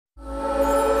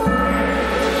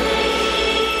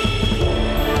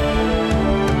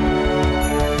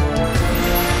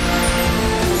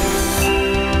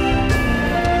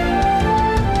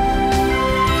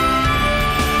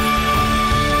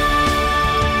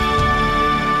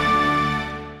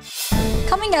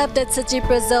up, the慈济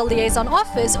Brazil Liaison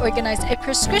Office organized a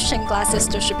prescription glasses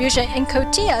distribution in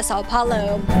Cotia, Sao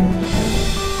Paulo.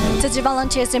慈济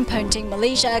volunteers in Ponting,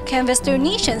 Malaysia, canvassed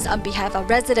donations on behalf of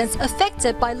residents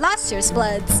affected by last year's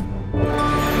floods.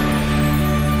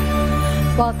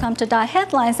 Welcome to DaAi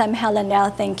Headlines. I'm Helen Now.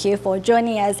 Thank you for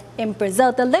joining us. In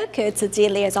Brazil, the local慈济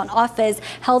Liaison Office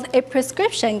held a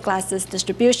prescription glasses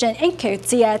distribution in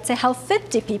Cotia to help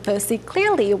 50 people see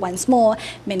clearly once more.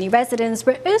 Many residents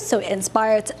were also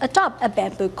inspired to adopt a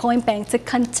bamboo coin bank to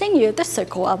continue the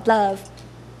circle of love.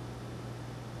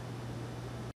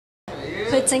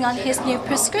 Putting on his new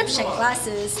prescription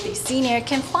glasses, the senior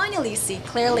can finally see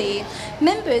clearly.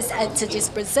 Members at慈济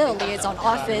Brazil Liaison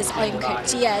Office are in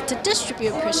Cotia to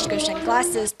distribute prescription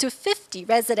glasses to 50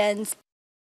 residents.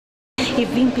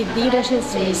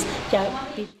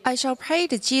 I shall pray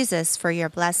to Jesus for your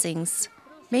blessings.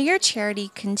 May your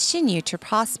charity continue to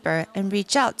prosper and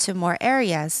reach out to more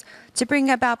areas to bring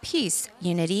about peace,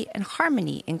 unity, and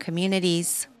harmony in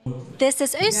communities. This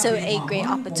is also a great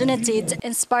opportunity to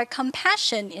inspire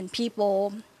compassion in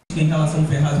people.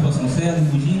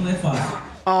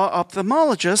 Our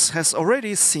ophthalmologist has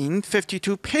already seen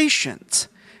 52 patients,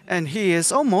 and he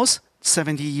is almost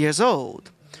 70 years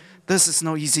old. This is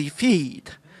no easy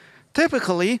feat.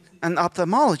 Typically, an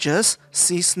ophthalmologist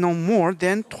sees no more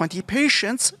than 20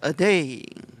 patients a day.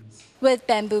 With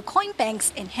bamboo coin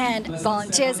banks in hand,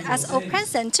 volunteers ask all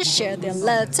present to share their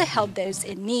love to help those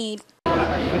in need.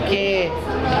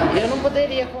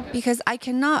 Because I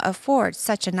cannot afford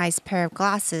such a nice pair of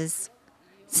glasses.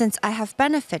 Since I have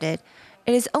benefited,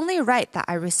 it is only right that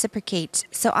I reciprocate,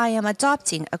 so I am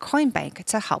adopting a coin bank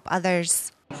to help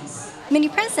others. Many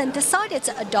present decided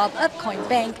to adopt a coin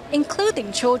bank,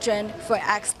 including children, for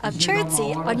acts of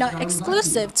charity are not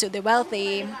exclusive to the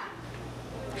wealthy.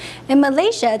 In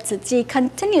Malaysia,慈济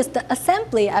continues the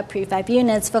assembly of prefab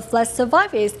units for flood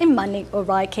survivors in玛力勿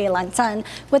萊簡易屋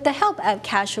with the help of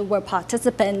casual work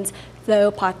participants.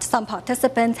 Though some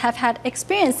participants have had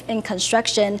experience in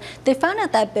construction, they found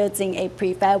out that building a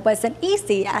prefab wasn't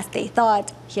easy as they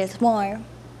thought. Here's more.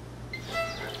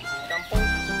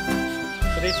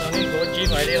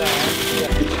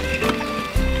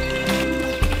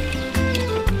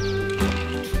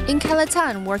 In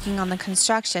Kelantan, working on the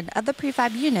construction of the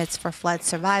prefab units for flood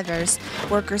survivors,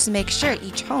 workers make sure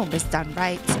each home is done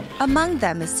right. Among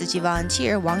them is慈济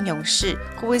volunteer Wang Yongshi,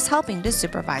 who is helping to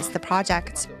supervise the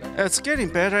project. It's getting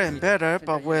better and better,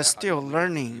 but we're still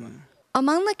learning.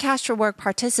 Among the casual work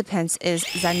participants is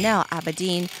Zanel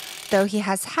Abedin. Though he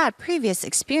has had previous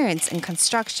experience in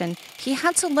construction, he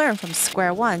had to learn from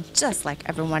square one, just like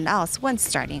everyone else when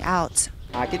starting out.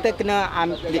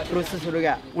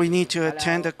 We need to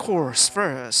attend a course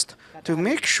first to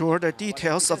make sure the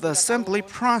details of the assembly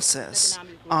process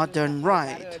are done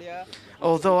right.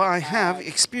 Although I have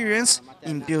experience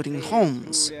in building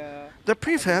homes, the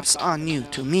prefabs are new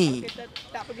to me.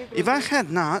 If I had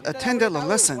not attended the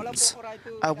lessons,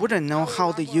 I wouldn't know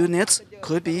how the units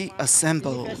could be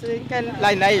assembled.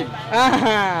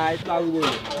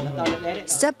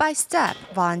 Step by step,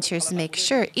 volunteers make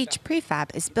sure each prefab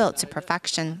is built to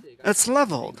perfection. It's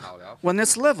leveled. When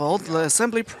it's leveled, the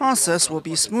assembly process will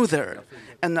be smoother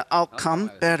and the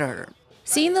outcome better.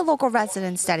 Seeing the local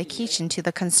residents' dedication to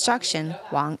the construction,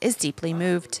 Wang is deeply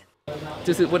moved.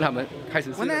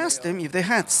 When I asked them if they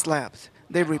had slept,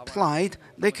 they replied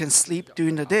they can sleep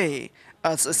during the day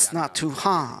as it's not too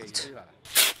hot.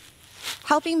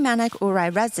 Helping Manak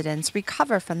Urai residents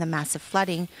recover from the massive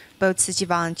flooding, both慈济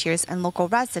volunteers and local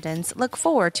residents look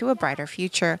forward to a brighter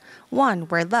future, one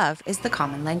where love is the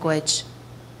common language.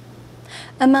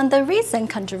 Among the recent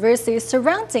controversies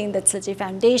surrounding the慈济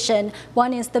Foundation,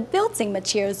 one is the building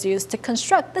materials used to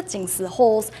construct the Jingsi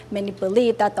halls. Many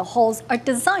believe that the halls are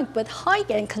designed with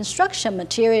high-end construction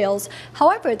materials.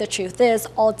 However, the truth is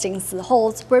all Jingsi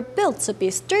halls were built to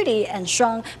be sturdy and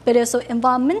strong, but also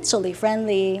environmentally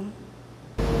friendly.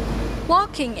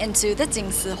 Walking into the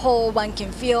Jingsi Hall, one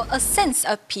can feel a sense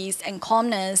of peace and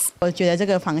calmness. The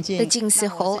Jingsi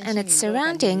Hall and its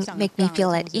surrounding make me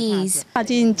feel at ease. I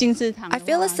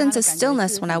feel a sense of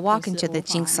stillness when I walk into the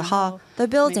Jingsi Hall. The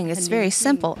building is very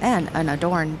simple and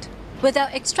unadorned.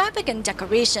 Without extravagant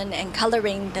decoration and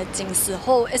coloring, the Jingsi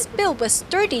Hall is built with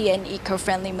sturdy and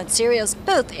eco-friendly materials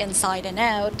both inside and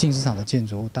out. The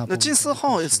Jingsi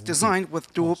Hall is designed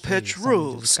with dual-pitch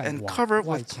roofs and covered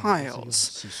with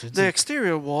tiles. The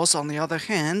exterior walls, on the other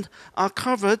hand, are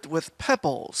covered with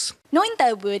pebbles. Knowing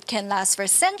that wood can last for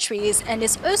centuries and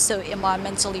is also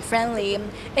environmentally friendly,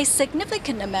 a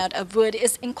significant amount of wood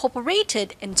is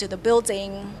incorporated into the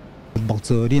building.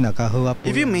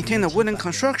 If you maintain a wooden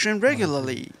construction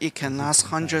regularly, it can last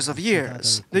hundreds of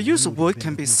years. The use of wood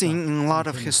can be seen in a lot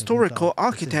of historical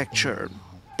architecture.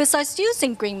 Besides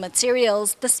using green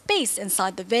materials, the space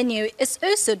inside the venue is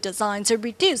also designed to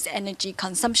reduce energy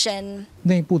consumption.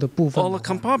 All the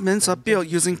compartments are built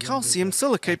using calcium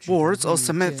silicate boards or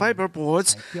cement fiber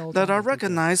boards that are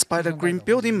recognized by the Green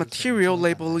Building Material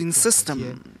Labeling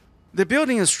System. The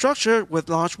building is structured with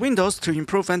large windows to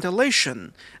improve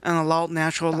ventilation and allow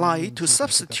natural light to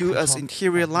substitute as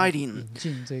interior lighting.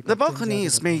 The balcony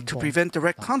is made to prevent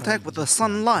direct contact with the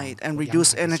sunlight and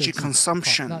reduce energy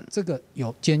consumption.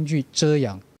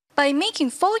 By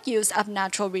making full use of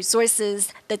natural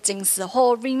resources, the Jingsi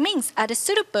Hall remains at a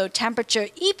suitable temperature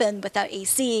even without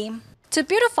AC. To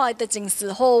beautify the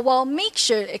Jingsi Hall while make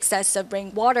sure excessive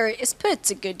rainwater is put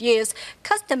to good use,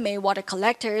 custom-made water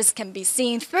collectors can be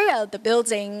seen throughout the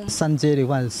building.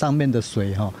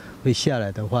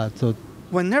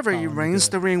 Whenever it rains,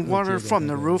 the rainwater from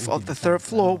the roof of the third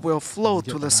floor will flow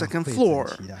to the second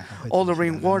floor. All the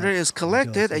rainwater is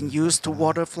collected and used to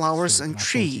water flowers and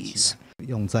trees.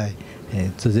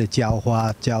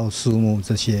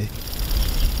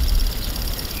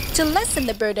 To lessen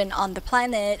the burden on the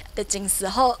planet, the Jingsi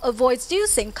Hall avoids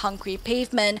using concrete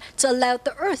pavement to allow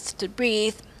the earth to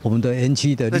breathe. The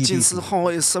Jingsi Hall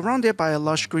is surrounded by a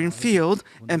lush green field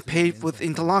and paved with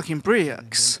interlocking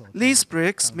bricks. These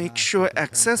bricks make sure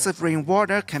excessive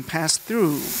rainwater can pass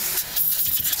through.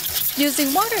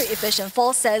 Using water-efficient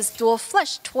faucets,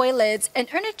 dual-flush toilets, and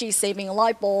energy-saving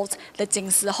light bulbs, the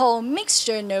Jingsi Hall makes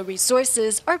sure no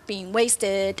resources are being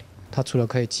wasted. The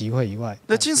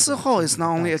Jingsi Hall is not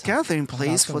only a gathering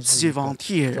place for Tzu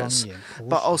volunteers,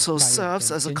 but also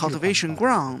serves as a cultivation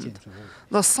ground.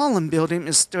 The solemn building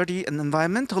is sturdy and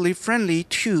environmentally friendly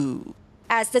too.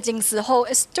 As the Jingsi Hall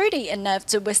is sturdy enough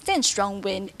to withstand strong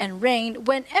wind and rain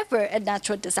whenever a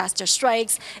natural disaster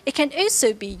strikes, it can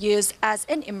also be used as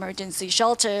an emergency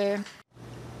shelter.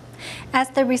 As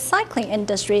the recycling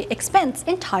industry expands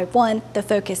in Taiwan, the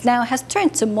focus now has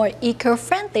turned to more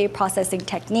eco-friendly processing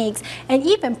techniques and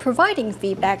even providing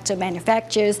feedback to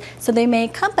manufacturers so they may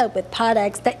come up with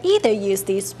products that either use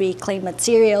these reclaimed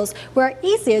materials or are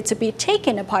easier to be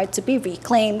taken apart to be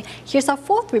reclaimed. Here's our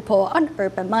fourth report on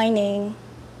urban mining.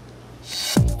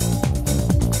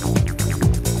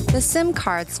 The SIM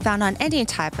cards found on any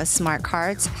type of smart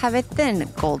cards have a thin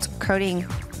gold coating.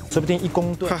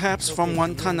 Perhaps from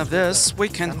 1 ton of this, we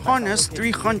can harness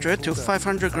 300 to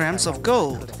 500 grams of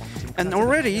gold. And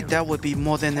already that would be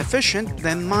more than efficient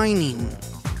than mining.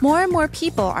 More and more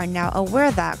people are now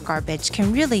aware that garbage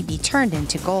can really be turned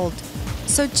into gold.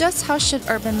 So just how should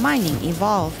urban mining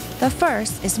evolve? The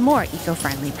first is more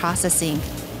eco-friendly processing.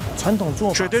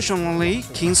 Traditionally,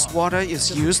 king's water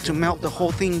is used to melt the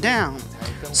whole thing down.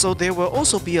 So there will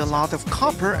also be a lot of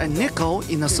copper and nickel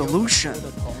in a solution.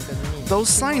 Though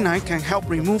cyanide can help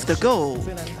remove the gold,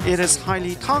 it is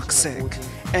highly toxic,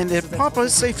 and if proper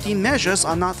safety measures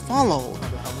are not followed,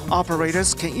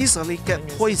 operators can easily get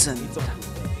poisoned.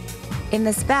 In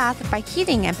this bath, by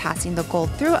heating and passing the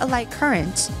gold through a light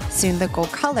current, soon the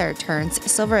gold color turns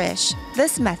silverish.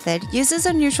 This method uses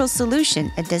a neutral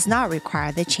solution and does not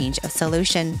require the change of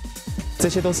solution.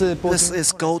 This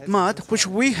is gold mud, which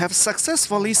we have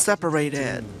successfully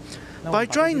separated. By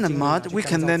drying the mud, we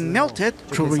can then melt it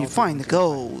to refine the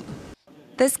gold.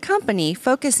 This company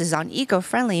focuses on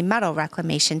eco-friendly metal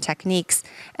reclamation techniques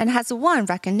and has won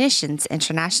recognitions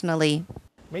internationally.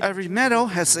 Every metal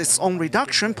has its own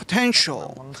reduction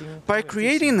potential. By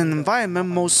creating an environment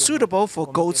most suitable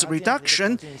for gold's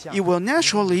reduction, it will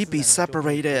naturally be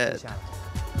separated.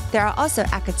 There are also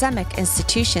academic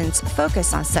institutions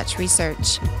focused on such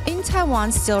research. In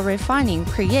Taiwan, steel refining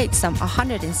creates some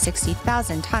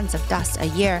 160,000 tons of dust a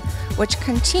year, which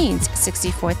contains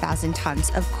 64,000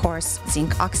 tons of coarse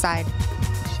zinc oxide.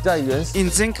 In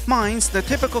zinc mines, the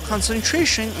typical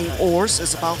concentration in ores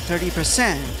is about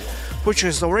 30%, which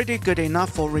is already good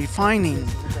enough for refining.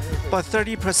 But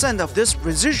 30% of this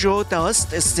residual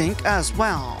dust is zinc as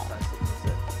well.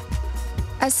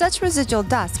 As such residual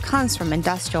dust comes from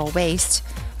industrial waste,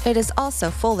 it is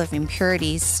also full of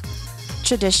impurities.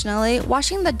 Traditionally,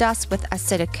 washing the dust with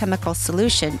acidic chemical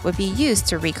solution would be used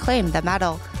to reclaim the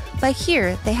metal, but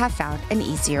here they have found an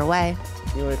easier way.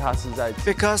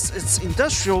 Because it's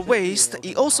industrial waste,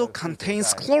 it also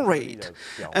contains chlorate.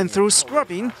 And through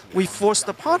scrubbing, we force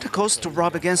the particles to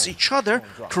rub against each other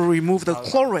to remove the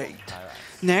chlorate.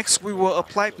 Next, we will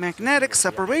apply magnetic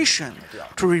separation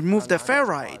to remove the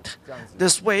ferrite.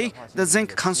 This way, the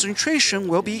zinc concentration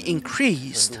will be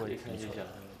increased.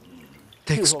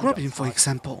 Take scrubbing, for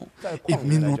example. In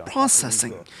mineral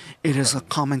processing, it is a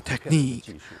common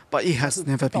technique, but it has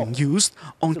never been used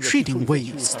on treating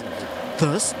waste.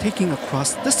 Thus, taking a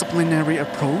cross-disciplinary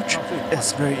approach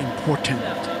is very important.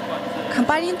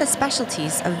 Combining the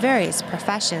specialties of various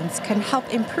professions can help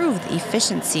improve the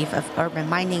efficiency of urban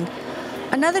mining.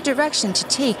 Another direction to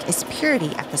take is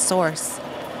purity at the source.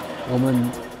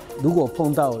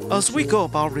 As we go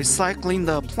about recycling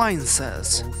the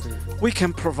appliances, we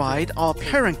can provide our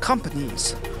parent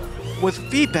companies with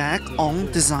feedback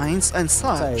on designs and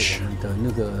such.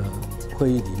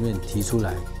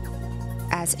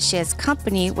 As Xie's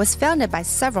company was founded by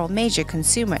several major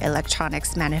consumer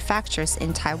electronics manufacturers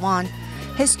in Taiwan,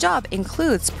 his job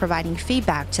includes providing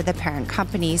feedback to the parent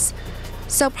companies,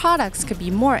 so products could be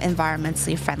more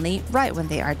environmentally friendly right when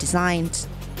they are designed.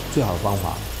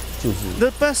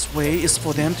 The best way is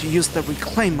for them to use the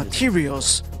reclaimed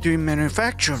materials during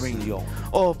manufacturing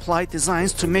or apply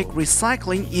designs to make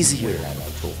recycling easier.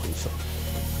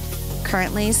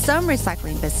 Currently, some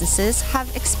recycling businesses have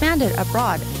expanded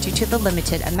abroad due to the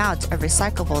limited amount of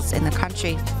recyclables in the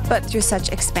country. But through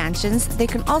such expansions, they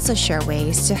can also share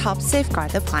ways to help safeguard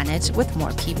the planet with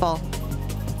more people.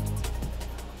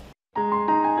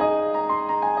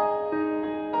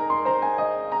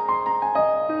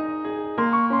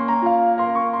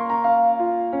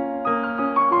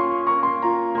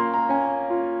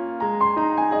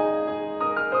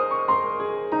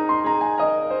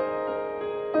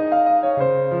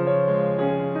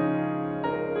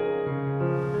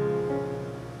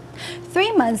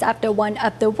 After one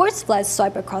of the worst floods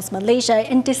swept across Malaysia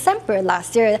in December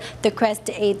last year, the quest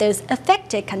to aid those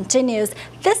affected continues.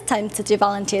 This time, Tzu Chi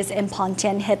volunteers in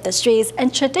Pontian hit the streets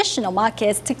and traditional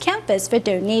markets to canvass for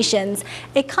donations.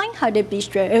 A kind-hearted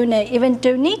bistro owner even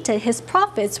donated his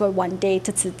profits for one day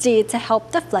to Tzu Chi to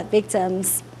help the flood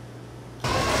victims.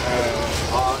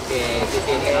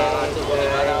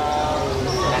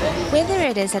 Whether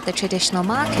it is at the traditional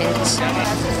market,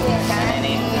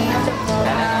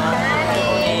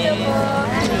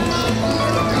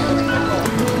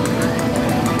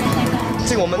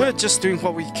 We're just doing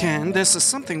what we can. This is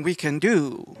something we can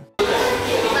do.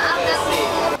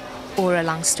 or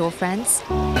along storefronts,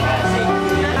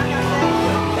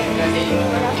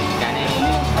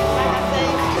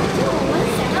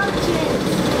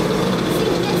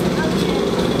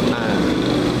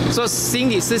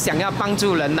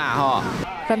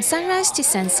 from sunrise to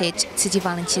sunset, Tzu Chi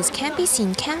volunteers can be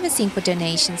seen canvassing for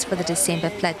donations for the December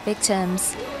flood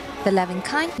victims. The loving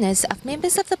kindness of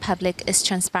members of the public is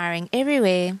transpiring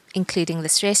everywhere, including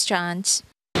this restaurant.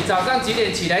 早上几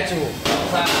点起来煮？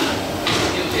早上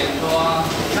6点多。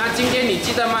那今天你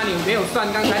记得吗？你没有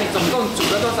算刚才你总共煮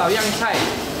了多少样菜？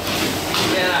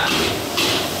今天啊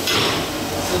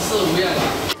，14、15样吧。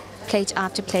 Plate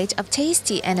after plate of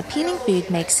tasty and appealing food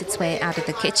makes its way out of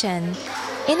the kitchen.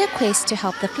 In a quest to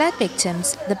help the flood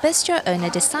victims, the bistro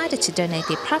owner decided to donate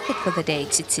their profit for the day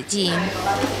to Tzu Chi.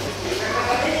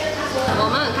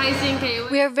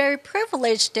 We are very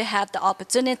privileged to have the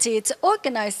opportunity to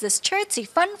organize this charity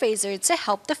fundraiser to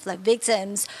help the flood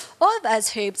victims. All of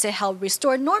us hope to help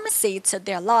restore normalcy to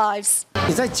their lives.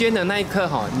 你在捐的那一刻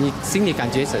哈，你心里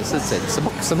感觉是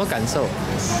什么感受？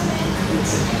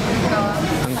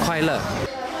很快乐。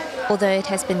 Although it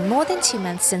has been more than 2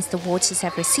 months since the waters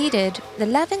have receded, the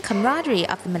love and camaraderie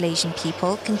of the Malaysian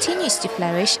people continues to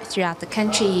flourish throughout the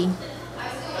country.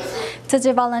 Tzu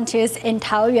Chi volunteers in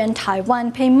Taoyuan,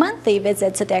 Taiwan pay monthly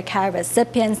visits to their care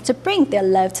recipients to bring their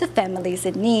love to families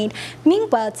in need.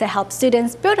 Meanwhile, to help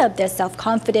students build up their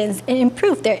self-confidence and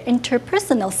improve their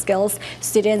interpersonal skills,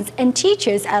 students and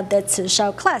teachers at the Tzu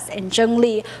Shao class in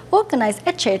Zhongli organized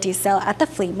a charity sale at the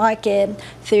flea market.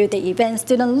 Through the event,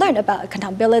 students learn about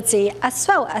accountability as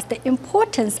well as the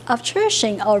importance of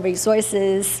cherishing our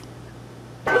resources.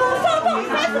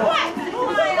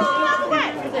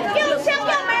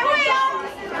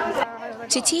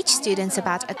 To teach students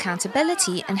about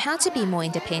accountability and how to be more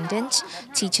independent,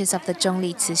 teachers of the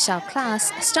Zhongli Tzu Shao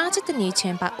class started the new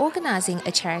term by organizing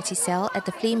a charity sale at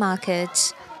the flea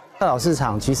market.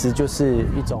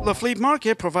 The flea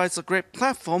market provides a great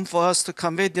platform for us to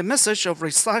convey the message of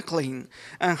recycling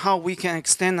and how we can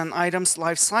extend an item's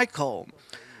life cycle.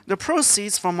 The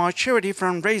proceeds from our charity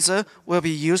fundraiser will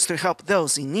be used to help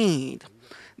those in need.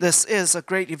 This is a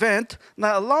great event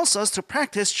that allows us to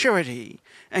practice charity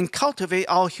and cultivate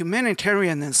our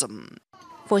humanitarianism.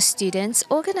 For students,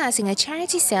 organizing a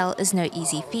charity sale is no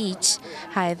easy feat.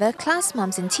 However, class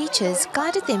moms and teachers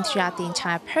guided them throughout the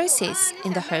entire process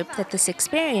in the hope that this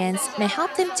experience may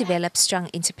help them develop strong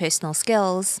interpersonal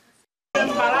skills.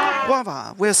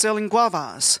 Guava, we're selling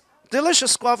guavas.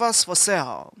 delicious guavas for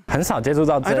sale. 很少接触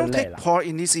到 I 这 don't 类 take 了。 part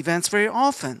in these events very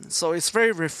often, so it's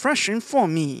very refreshing for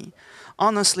me.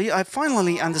 Honestly, I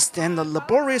finally understand the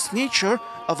laborious nature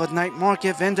of a night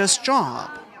market vendor's job.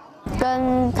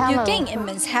 You gain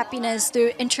immense happiness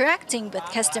through interacting with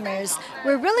customers.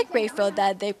 We're really grateful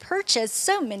that they purchase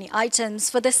so many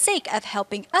items for the sake of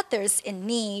helping others in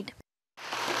need.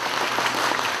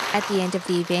 At the end of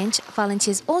the event,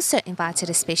 volunteers also invited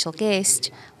a special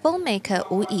guest, filmmaker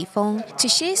Wu Yifeng, to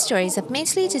share stories of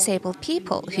mentally disabled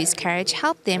people whose courage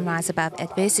helped them rise above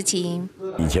adversity.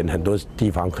 I've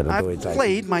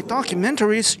played my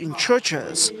documentaries in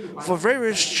churches, for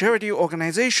various charity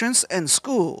organizations and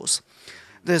schools.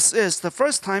 This is the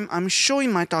first time I'm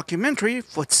showing my documentary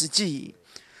for慈济.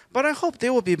 But I hope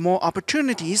there will be more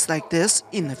opportunities like this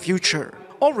in the future.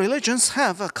 All religions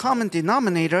have a common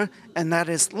denominator, and that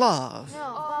is love.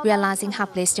 Realizing how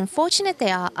blessed and fortunate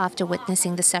they are after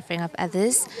witnessing the suffering of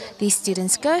others, these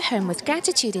students go home with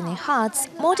gratitude in their hearts,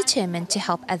 more determined to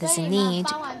help others in need.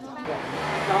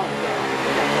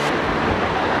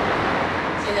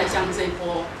 现在像这一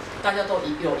波，大家都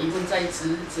有疑问在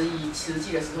质疑慈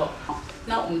济的时候，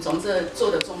那我们从这做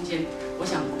的中间，我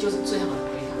想就是最好的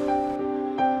回答。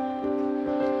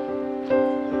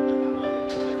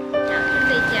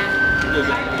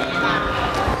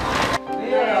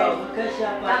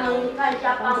 他们看一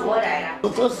下帮回来了，我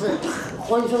都是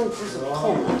浑身是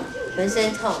痛，浑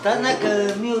身痛。他那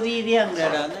个没有力量的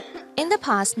了。 In the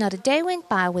past, not a day went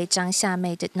by where Zhang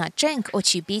Xiamei did not drink or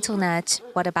chew betel nut.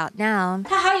 What about now?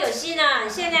 他好有心啊！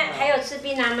现在还有吃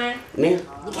槟榔吗？没有。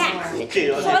你看，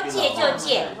说戒就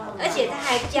戒，而且他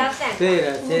还交善。对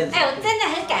了，这样。哎，我真的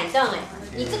很感动哎！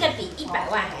你这个比100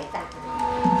万还大。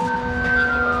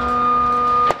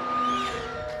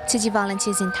 Tzu Chi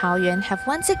volunteers in Taoyuan have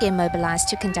once again mobilized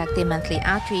to conduct their monthly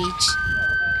outreach.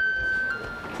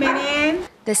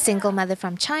 The single mother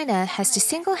from China has to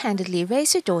single-handedly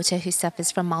raise her daughter who suffers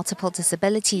from multiple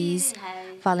disabilities.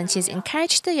 Volunteers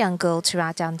encouraged the young girl to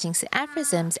write down Jingsi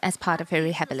aphorisms as part of her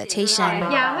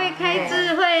rehabilitation. 雅慧开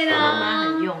智慧呢，妈妈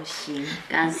很用心，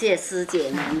感谢师姐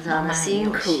们的辛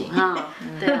苦哈，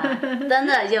对啊，真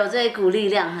的有这股力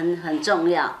量很重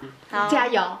要。加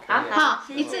油！好，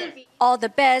一次比。 All the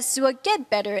best, you will get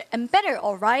better and better,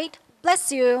 all right?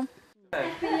 Bless you.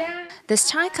 This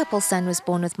Thai couple's son was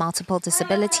born with multiple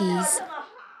disabilities.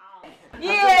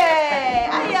 耶！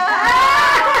哎呀，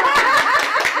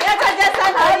你要参加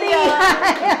三合厉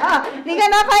害呀！你看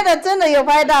他拍的真的有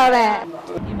拍到嘞。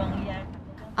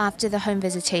 After the home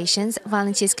visitations,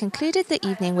 volunteers concluded the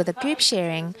evening with a group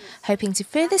sharing, hoping to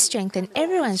further strengthen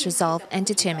everyone's resolve and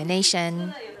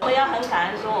determination. 我要很感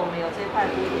恩，说我们有这块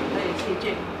土地可以去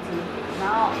捐资，然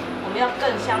后我们要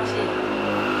更相信，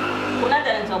苦难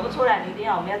的人走不出来，你一定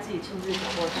要我们要自己亲自走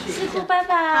过去。师傅，拜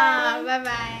拜。拜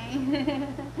拜。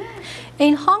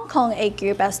 In Hong Kong, a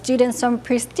group of students from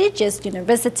prestigious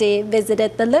university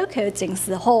visited the local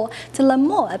Jingsi Hall to learn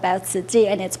more about Tzu Chi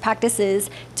and its practices.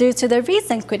 Due to the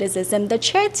recent criticism the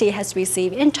charity has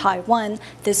received in Taiwan,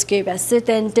 this group of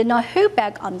students did not hold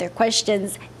back on their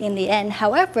questions. In the end,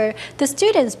 however, the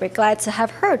students were glad to have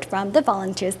heard from the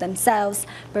volunteers themselves.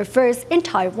 But first, in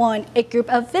Taiwan, a group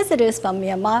of visitors from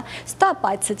Myanmar stopped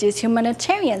by Tzu Chi's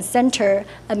humanitarian center.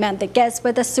 Among the guests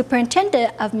were the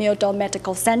superintendent of Myo-Do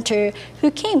Medical Center, who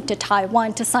came to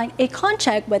Taiwan to sign a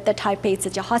contract with the Taipei Tzu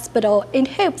Chi Hospital in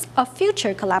hopes of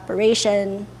future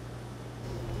collaboration.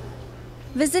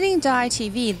 Visiting DaAi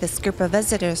TV, this group of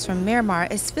visitors from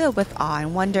Myanmar is filled with awe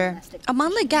and wonder.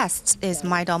 Among the guests is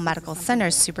Myo-Do Medical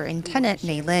Center's Superintendent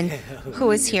Nei Lin,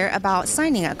 who is here about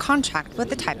signing a contract with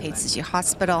the Taipei Tzu Chi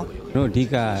Hospital.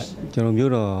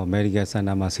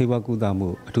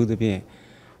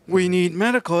 We need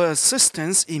medical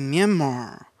assistance in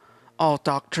Myanmar. All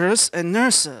doctors and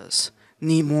nurses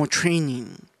need more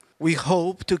training. We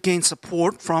hope to gain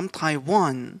support from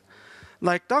Taiwan,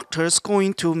 like doctors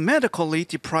going to medically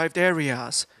deprived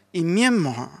areas in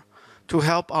Myanmar to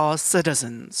help our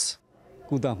citizens.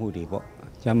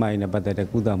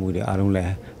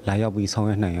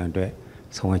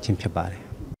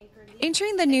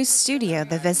 Entering the new studio,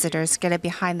 the visitors get a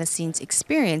behind-the-scenes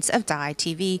experience of DaAi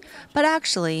TV, but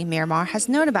actually, Myanmar has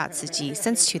known about Tzu Chi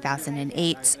since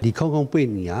 2008.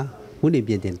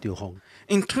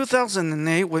 In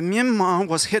 2008, when Myanmar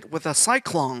was hit with a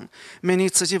cyclone, many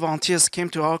Tzu Chi volunteers came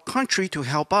to our country to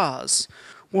help us.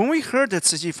 When we heard that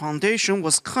Tzu Chi Foundation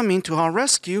was coming to our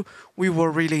rescue, we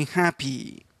were really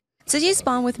happy. Tzu Chi's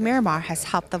bond with Myanmar has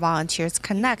helped the volunteers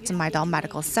connect Myo-Do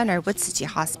Medical Center with Tzu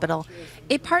Chi Hospital,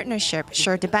 a partnership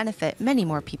sure to benefit many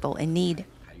more people in need.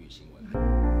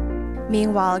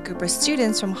 Meanwhile, a group of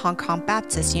students from Hong Kong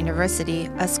Baptist University,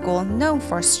 a school known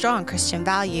for strong Christian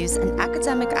values and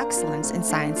academic excellence in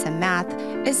science and math,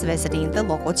 is visiting the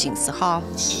local Jingsi Hall.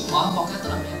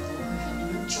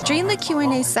 During the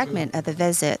Q&A segment of the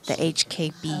visit, the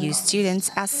HKBU students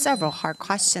asked several hard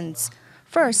questions.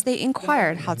 First, they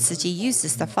inquired how Tzu Chi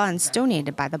uses the funds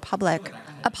donated by the public.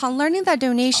 Upon learning that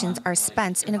donations are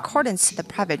spent in accordance to the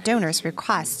private donor's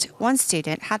request, one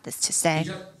student had this to say.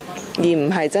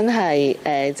 Tzu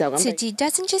Chi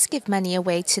doesn't just give money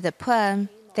away to the poor.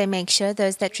 They make sure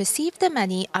those that receive the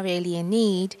money are really in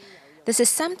need. This is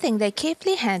something they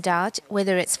carefully hand out,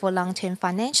 whether it's for long-term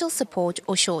financial support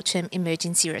or short-term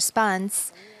emergency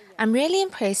response. I'm really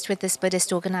impressed with this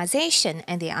Buddhist organization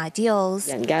and their ideals.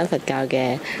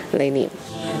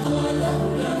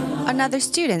 Another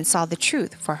student saw the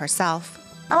truth for herself.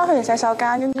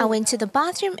 I went to the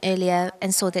bathroom earlier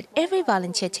and saw that every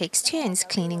volunteer takes turns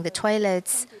cleaning the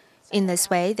toilets. In this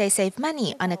way, they save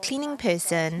money on a cleaning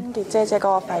person.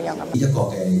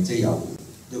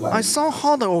 I saw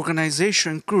how the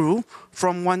organization grew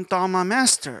from one Dharma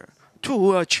master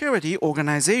to a charity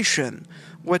organization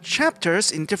with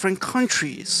chapters in different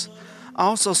countries. I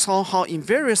also saw how in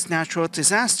various natural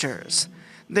disasters,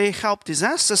 they help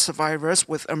disaster survivors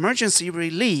with emergency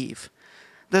relief.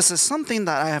 This is something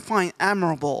that I find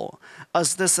admirable,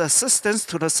 as this assistance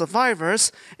to the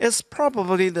survivors is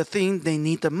probably the thing they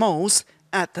need the most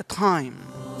at the time.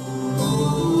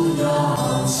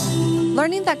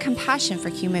 Learning that compassion for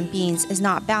human beings is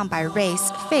not bound by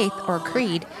race, faith, or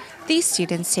creed, these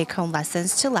students take home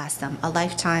lessons to last them a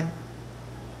lifetime.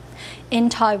 In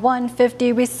Taiwan,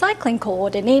 50 recycling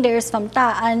coordinators from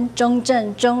Da'an,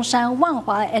 Zhongzhen, Zhongshan,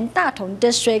 Wanhua, and Datong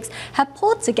districts have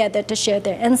pulled together to share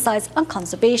their insights on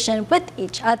conservation with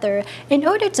each other in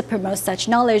order to promote such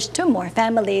knowledge to more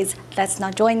families. Let's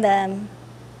now join them.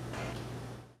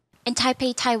 In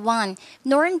Taipei, Taiwan,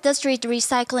 Northern District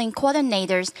recycling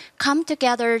coordinators come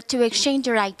together to exchange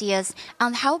their ideas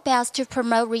on how best to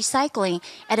promote recycling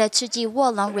at a Tzu Chi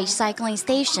Wulong recycling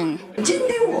station.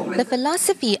 The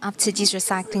philosophy of Tzu Chi's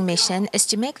recycling mission is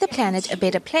to make the planet a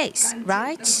better place,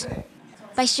 right?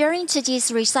 By sharing Tzu Chi's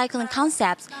recycling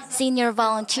concepts, senior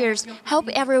volunteers hope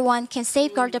everyone can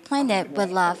safeguard the planet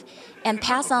with love and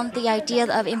pass on the idea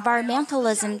of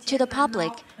environmentalism to the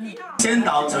public. We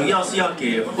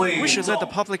should let the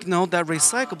public know that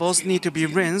recyclables need to be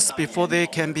rinsed before they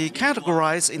can be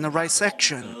categorized in the right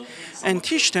section, and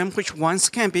teach them which ones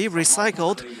can be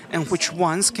recycled and which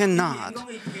ones cannot.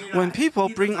 When people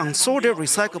bring unsorted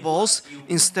recyclables,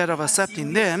 instead of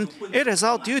accepting them, it is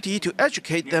our duty to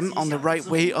educate them on the right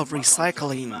way of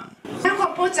recycling.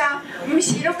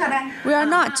 We are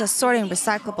not just sorting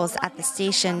recyclables at the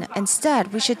station.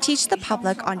 Instead, we should teach the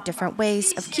public on different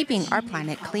ways of keeping our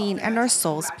planet clean and our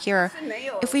souls pure.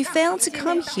 If we fail to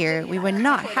come here, we would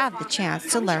not have the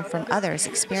chance to learn from others'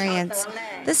 experience.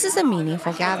 This is a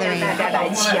meaningful gathering.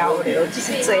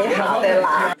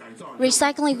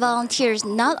 Recycling volunteers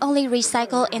not only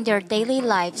recycle in their daily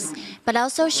lives, but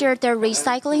also share their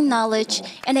recycling knowledge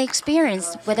and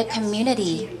experience with the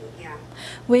community.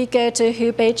 We go to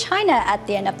Hubei, China at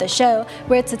the end of the show,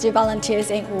 where Tzu Chi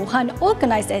volunteers in Wuhan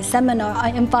organized a seminar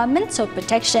on environmental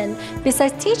protection.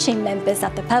 Besides teaching members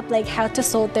of the public how to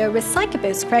sort their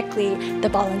recyclables correctly, the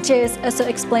volunteers also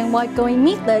explain why going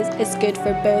meatless is good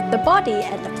for both the body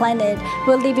and the planet.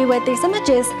 We'll leave you with these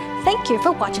images. Thank you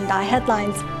for watching DaAi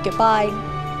Headlines. Goodbye.